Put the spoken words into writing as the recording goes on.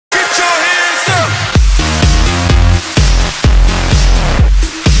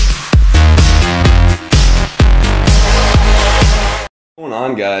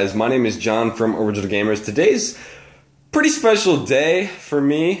on, guys? My name is John from Original Gamers. Today's pretty special day for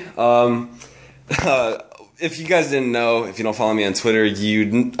me. If you guys didn't know, if you don't follow me on Twitter,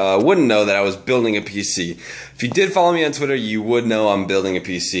 you wouldn't know that I was building a PC. If you did follow me on Twitter, you would know I'm building a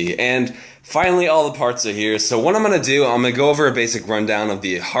PC. And finally, all the parts are here. So what I'm going to do, I'm going to go over a basic rundown of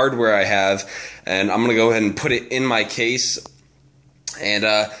the hardware I have, and I'm going to go ahead and put it in my case. And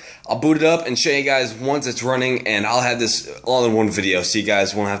I'll boot it up and show you guys once it's running, and I'll have this all in one video, so you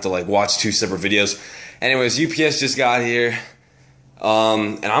guys won't have to like watch two separate videos. Anyways, UPS just got here,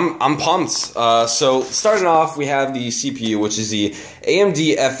 and I'm pumped. So starting off, we have the CPU, which is the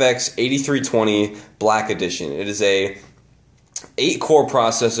AMD FX 8320 Black Edition. It is a 8-core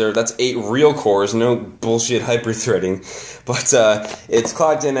processor. That's 8 real cores, no bullshit hyper-threading. But it's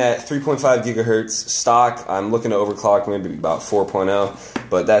clocked in at 3.5 gigahertz stock. I'm looking to overclock maybe about 4.0,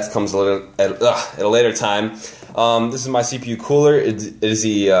 but that comes at a later time. This is my CPU cooler. It is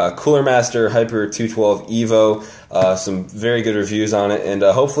the Cooler Master Hyper 212 Evo. Some very good reviews on it, and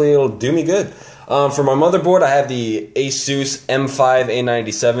hopefully it'll do me good. For my motherboard, I have the ASUS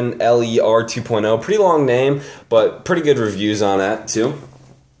M5A97 LER 2.0. Pretty long name, but pretty good reviews on that too.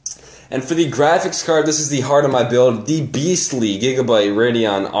 And for the graphics card, this is the heart of my build, the beastly Gigabyte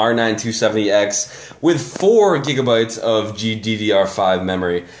Radeon R9 270X with 4 gigabytes of GDDR5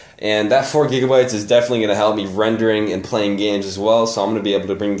 memory. And that 4 gigabytes is definitely going to help me rendering and playing games as well, so I'm going to be able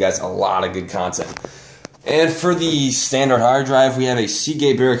to bring you guys a lot of good content. And for the standard hard drive, we have a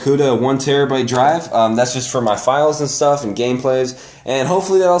Seagate Barracuda 1 terabyte drive. That's just for my files and stuff and gameplays, and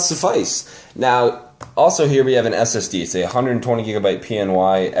hopefully that'll suffice. Now, also here we have an SSD. It's a 120 gigabyte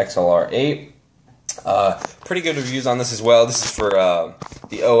PNY XLR8. Pretty good reviews on this as well. This is for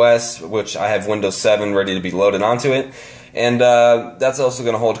the OS, which I have Windows 7 ready to be loaded onto it. And that's also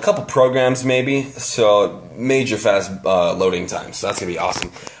going to hold a couple programs maybe, so major fast loading time, so that's going to be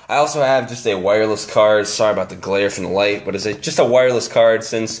awesome. I also have just a wireless card. Sorry about the glare from the light, but it's just a wireless card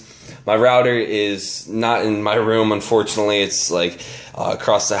since my router is not in my room, unfortunately. It's like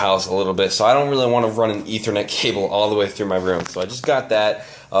across the house a little bit, so I don't really want to run an Ethernet cable all the way through my room, so I just got that.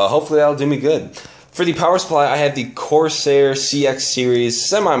 Hopefully that'll do me good. For the power supply, I have the Corsair CX series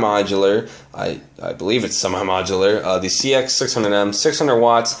semi-modular. I believe it's semi-modular. The CX600M, 600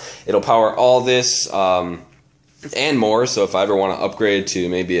 watts. It'll power all this and more. So if I ever want to upgrade to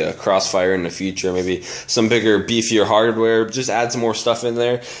maybe a Crossfire in the future, maybe some bigger, beefier hardware, just add some more stuff in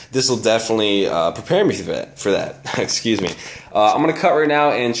there, this will definitely prepare me for that. Excuse me. I'm going to cut right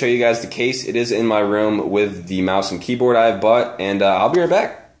now and show you guys the case. It is in my room with the mouse and keyboard I have bought, and I'll be right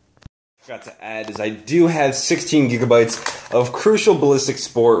back. Forgot to add is I do have 16 gigabytes of crucial Ballistix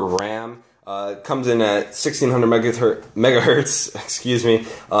Sport RAM. It comes in at 1600 megahertz, excuse me,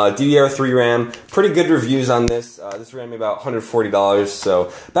 DDR3 RAM. Pretty good reviews on this. This ran me about $140,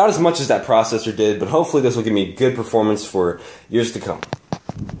 so about as much as that processor did, but hopefully this will give me good performance for years to come.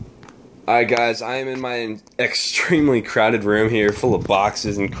 Alright guys, I am in my extremely crowded room here, full of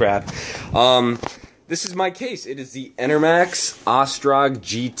boxes and crap. This is my case. It is the Enermax Ostrog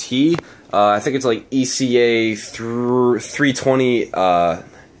GT. I think it's like ECA 320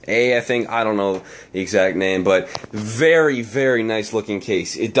 I think. I don't know the exact name, but very, very nice looking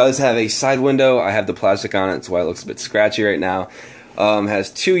case. It does have a side window. I have the plastic on it. That's why it looks a bit scratchy right now.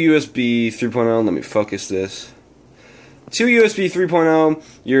 Has 2 USB 3.0. Let me focus this. 2 USB 3.0,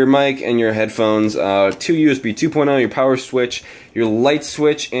 your mic and your headphones, 2 USB 2.0, your power switch, your light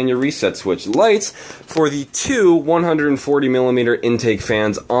switch, and your reset switch. Lights for the 2 140mm intake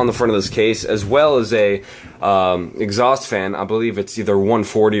fans on the front of this case, as well as a exhaust fan. I believe it's either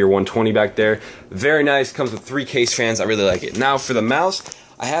 140 or 120 back there. Very nice, comes with 3 case fans. I really like it. Now for the mouse,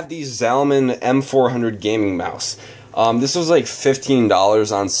 I have the Zalman M400 gaming mouse. This was like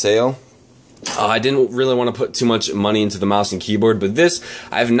 $15 on sale. I didn't really want to put too much money into the mouse and keyboard, but this,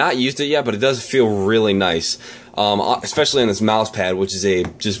 I have not used it yet, but it does feel really nice. Especially on this mouse pad, which is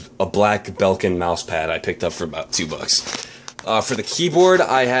just a black Belkin mouse pad I picked up for about $2. For the keyboard,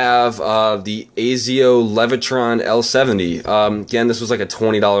 I have the ASUS Levitron L70. Again, this was like a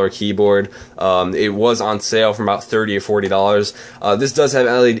 $20 keyboard. It was on sale for about $30 or $40. This does have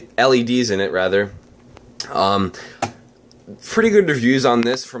LEDs in it, rather. Pretty good reviews on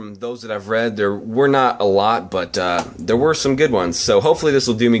this from those that I've read. There were not a lot, but there were some good ones. So hopefully this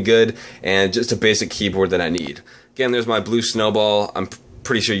will do me good, and just a basic keyboard that I need. Again, there's my blue Snowball. I'm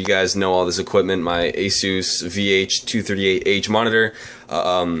pretty sure you guys know all this equipment. My ASUS VH238H monitor.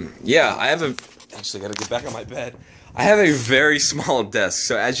 Yeah, I have a... Actually, gotta get back on my bed. I have a very small desk,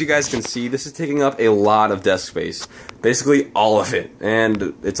 so as you guys can see, this is taking up a lot of desk space. Basically all of it,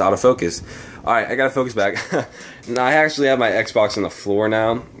 and it's out of focus. Alright, I gotta focus back. Now, I actually have my Xbox on the floor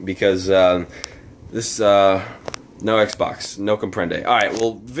now, because no Xbox, no comprende. Alright,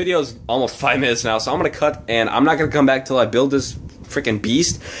 well, video's almost 5 minutes now, so I'm gonna cut, and I'm not gonna come back till I build this freaking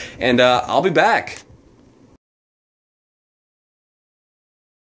beast, and I'll be back.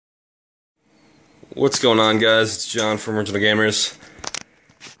 What's going on, guys? It's John from Original Gamers.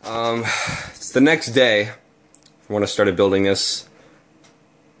 It's the next day from when I started building this.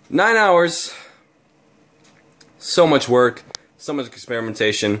 9 hours. So much work, so much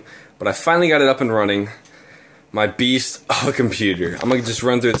experimentation, but I finally got it up and running. My beast of a computer. I'm gonna just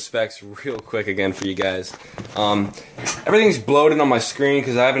run through the specs real quick again for you guys. Everything's bloated on my screen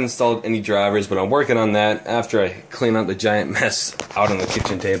because I haven't installed any drivers, but I'm working on that after I clean out the giant mess out on the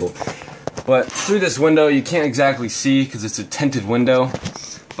kitchen table. But through this window, you can't exactly see because it's a tinted window.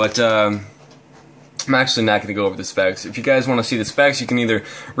 But I'm actually not going to go over the specs. If you guys want to see the specs, you can either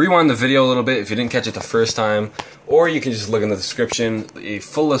rewind the video a little bit if you didn't catch it the first time, or you can just look in the description. A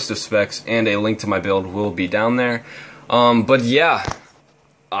full list of specs and a link to my build will be down there. But yeah,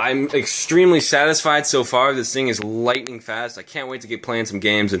 I'm extremely satisfied so far. This thing is lightning fast. I can't wait to get playing some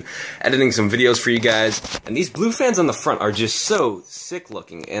games and editing some videos for you guys. And these blue fans on the front are just so sick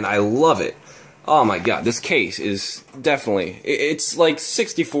looking, and I love it. Oh my god, this case is definitely, it's like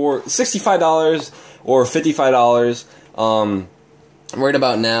 $65 or $55 right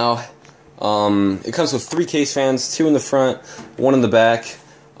about now. It comes with 3 case fans, 2 in the front, 1 in the back.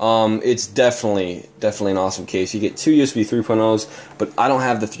 It's definitely an awesome case. You get 2 USB 3.0s, but I don't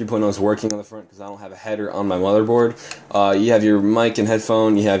have the 3.0s working on the front because I don't have a header on my motherboard. You have your mic and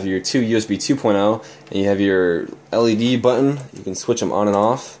headphone, you have your 2 USB 2.0, and you have your LED button. You can switch them on and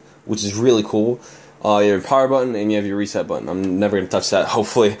off, which is really cool. You have your power button, and you have your reset button. I'm never going to touch that,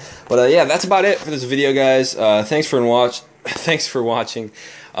 hopefully. But yeah, that's about it for this video, guys. Thanks for watching.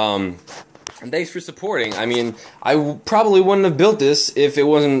 And thanks for supporting. I mean, I probably wouldn't have built this if it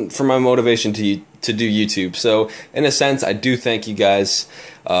wasn't for my motivation to do YouTube. So, in a sense, I do thank you guys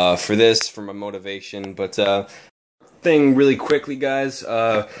for this, for my motivation. But, thing really quickly, guys.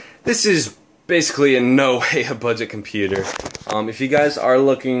 This is basically in no way a budget computer. If you guys are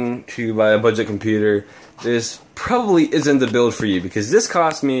looking to buy a budget computer, this probably isn't the build for you, because this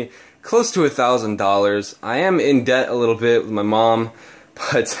cost me close to $1,000. I am in debt a little bit with my mom,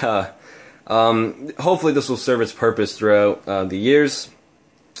 but hopefully this will serve its purpose throughout the years.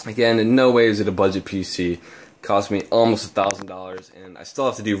 Again, in no way is it a budget PC. It cost me almost $1,000, and I still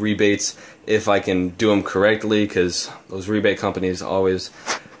have to do rebates if I can do them correctly, because those rebate companies always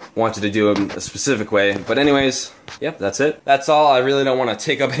want you to do them a specific way. But anyways, yep, that's it. That's all. I really don't want to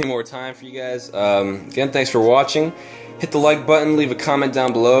take up any more time for you guys. Again, thanks for watching. Hit the like button, leave a comment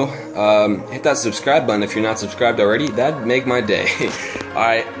down below. Hit that subscribe button if you're not subscribed already. That'd make my day.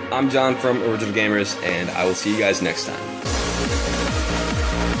 Alright, I'm John from Original Gamers, and I will see you guys next time.